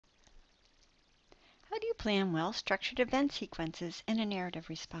do you plan well-structured event sequences in a narrative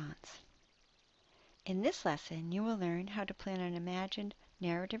response? In this lesson, you will learn how to plan an imagined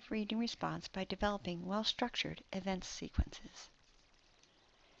narrative reading response by developing well-structured event sequences.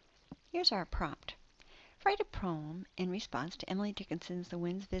 Here's our prompt. Write a poem in response to Emily Dickinson's The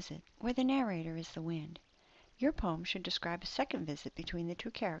Wind's Visit, where the narrator is the wind. Your poem should describe a second visit between the two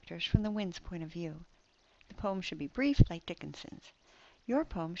characters from the wind's point of view. The poem should be brief, like Dickinson's. Your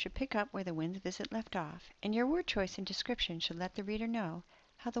poem should pick up where the wind's visit left off, and your word choice and description should let the reader know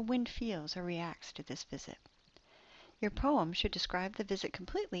how the wind feels or reacts to this visit. Your poem should describe the visit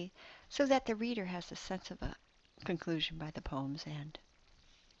completely so that the reader has a sense of a conclusion by the poem's end.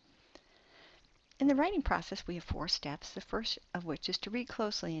 In the writing process, we have 4 steps, the first of which is to read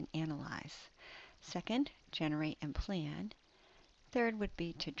closely and analyze. Second, generate and plan. Third would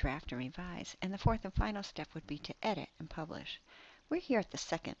be to draft and revise. And the fourth and final step would be to edit and publish. We're here at the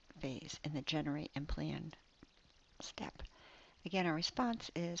second phase in the generate and plan step. Again, our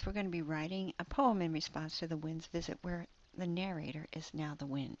response is we're going to be writing a poem in response to the wind's visit where the narrator is now the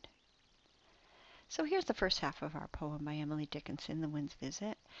wind. So here's the first half of our poem by Emily Dickinson, The Wind's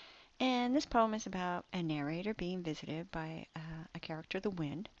Visit. And this poem is about a narrator being visited by a character, the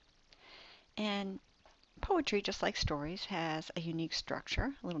wind. And poetry, just like stories, has a unique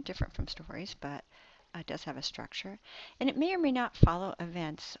structure, a little different from stories, but it does have a structure. And it may or may not follow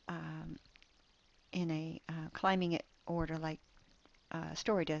events in a climbing order like a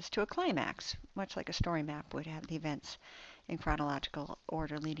story does to a climax, much like a story map would have the events in chronological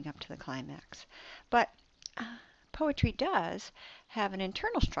order leading up to the climax. But poetry does have an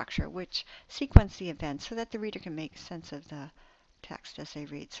internal structure which sequences the events so that the reader can make sense of the text as they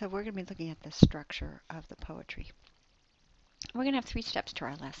read. So we're going to be looking at the structure of the poetry. We're going to have 3 steps to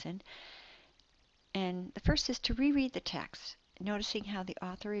our lesson. And the first is to reread the text, noticing how the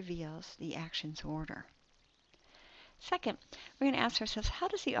author reveals the action's order. Second, we're going to ask ourselves, how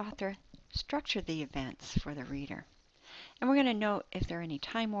does the author structure the events for the reader? And we're going to note if there are any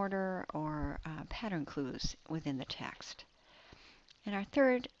time order or pattern clues within the text. And our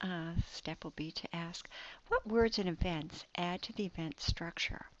third step will be to ask, what words and events add to the event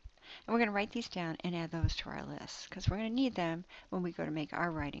structure? And we're going to write these down and add those to our list, because we're going to need them when we go to make our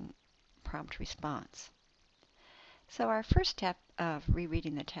writing prompt response. So our first step of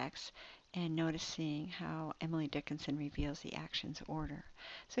rereading the text and noticing how Emily Dickinson reveals the action's order.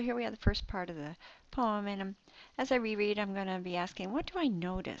 So here we have the first part of the poem, and as I reread, I'm going to be asking, what do I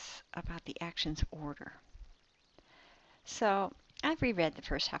notice about the action's order? So I've reread the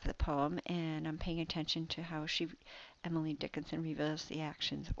first half of the poem, and I'm paying attention to how Emily Dickinson reveals the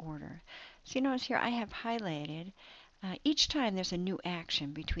action's order. So you notice here I have highlighted each time there's a new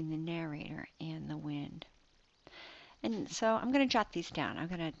action between the narrator and the wind. And so I'm going to jot these down. I'm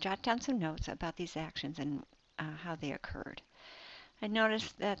going to jot down some notes about these actions and how they occurred. I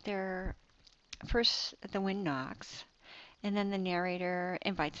noticed that first the wind knocks, and then the narrator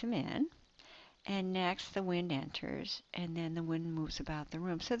invites him in, and next the wind enters, and then the wind moves about the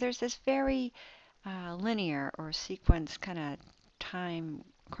room. So there's this very linear or sequence kind of time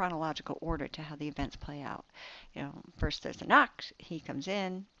chronological order to how the events play out. First there's a knock, he comes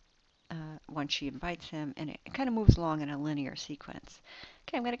in, once she invites him, and it kind of moves along in a linear sequence.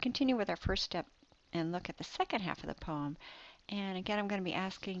 Okay, I'm going to continue with our first step and look at the second half of the poem. And again, I'm going to be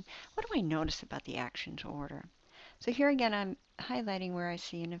asking, what do I notice about the action's order? So here again, I'm highlighting where I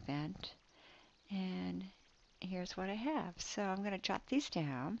see an event, and here's what I have. So I'm going to jot these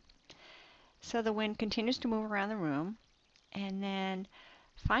down. So the wind continues to move around the room, and then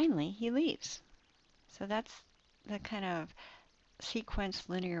finally he leaves. So that's the kind of sequence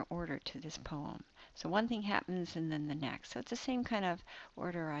linear order to this poem. So one thing happens and then the next. So it's the same kind of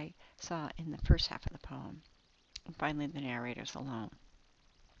order I saw in the first half of the poem. And finally the narrator's alone.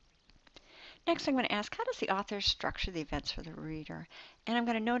 Next I'm going to ask, how does the author structure the events for the reader? And I'm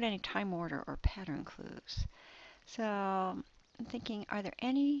going to note any time order or pattern clues. So I'm thinking, are there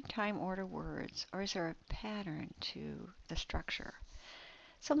any time order words, or is there a pattern to the structure?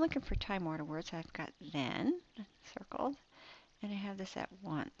 So I'm looking for time order words. I've got then circled, and I have this at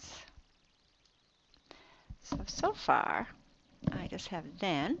once. So far, I just have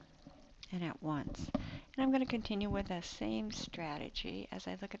then and at once. And I'm going to continue with the same strategy as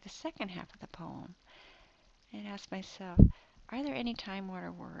I look at the second half of the poem and ask myself, are there any time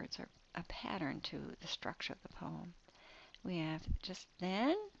order words or a pattern to the structure of the poem? We have just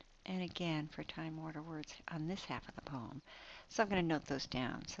then and again for time order words on this half of the poem. So I'm going to note those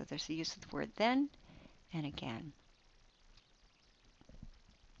down. So there's the use of the word then and again.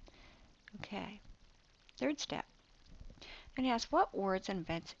 Okay, third step. And ask what words and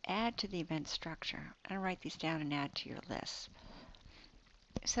events add to the event structure. And write these down and add to your list.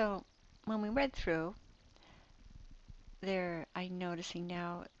 So when we read through, I'm noticing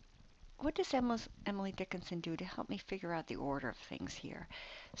now, what does Emily Dickinson do to help me figure out the order of things here?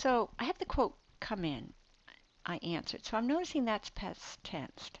 So I have the quote, come in. I answered. So I'm noticing that's past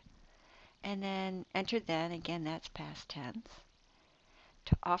tense. And then entered then, again, that's past tense.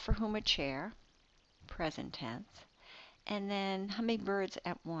 To offer whom a chair, present tense. And then how many birds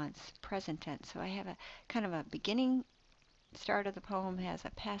at once, present tense. So I have a kind of a beginning, start of the poem has a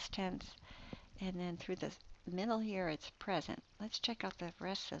past tense, and then through the middle here it's present. Let's check out the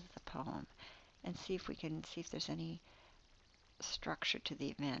rest of the poem and see if we can see if there's any structure to the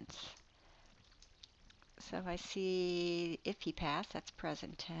events. So I see if he passed, that's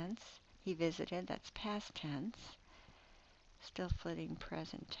present tense. He visited, that's past tense. Still flitting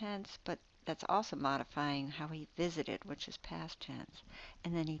present tense, but that's also modifying how he visited, which is past tense.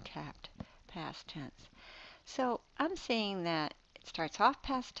 And then he tapped, past tense. So I'm saying that it starts off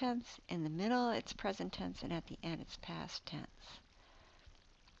past tense, in the middle it's present tense, and at the end it's past tense.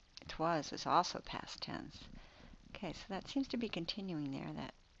 It was also past tense. Okay, so that seems to be continuing there,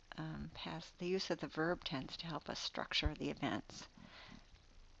 that the use of the verb tense to help us structure the events.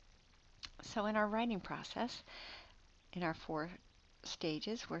 So in our writing process, in our 4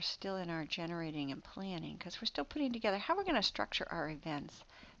 stages, we're still in our generating and planning because we're still putting together how we're going to structure our events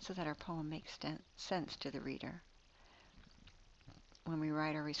so that our poem makes sense to the reader. When we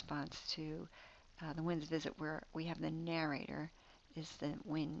write our response to the wind's visit, where we have the narrator is the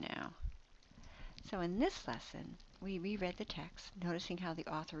wind now. So in this lesson, we reread the text, noticing how the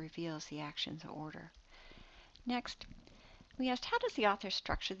author reveals the action's order. Next, we asked, how does the author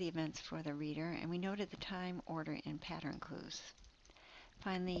structure the events for the reader? And we noted the time, order, and pattern clues.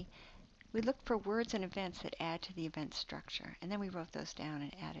 Finally, we looked for words and events that add to the event structure, and then we wrote those down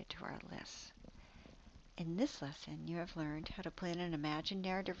and added to our list. In this lesson, you have learned how to plan an imagined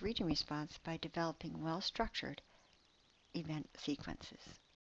narrative reading response by developing well-structured event sequences.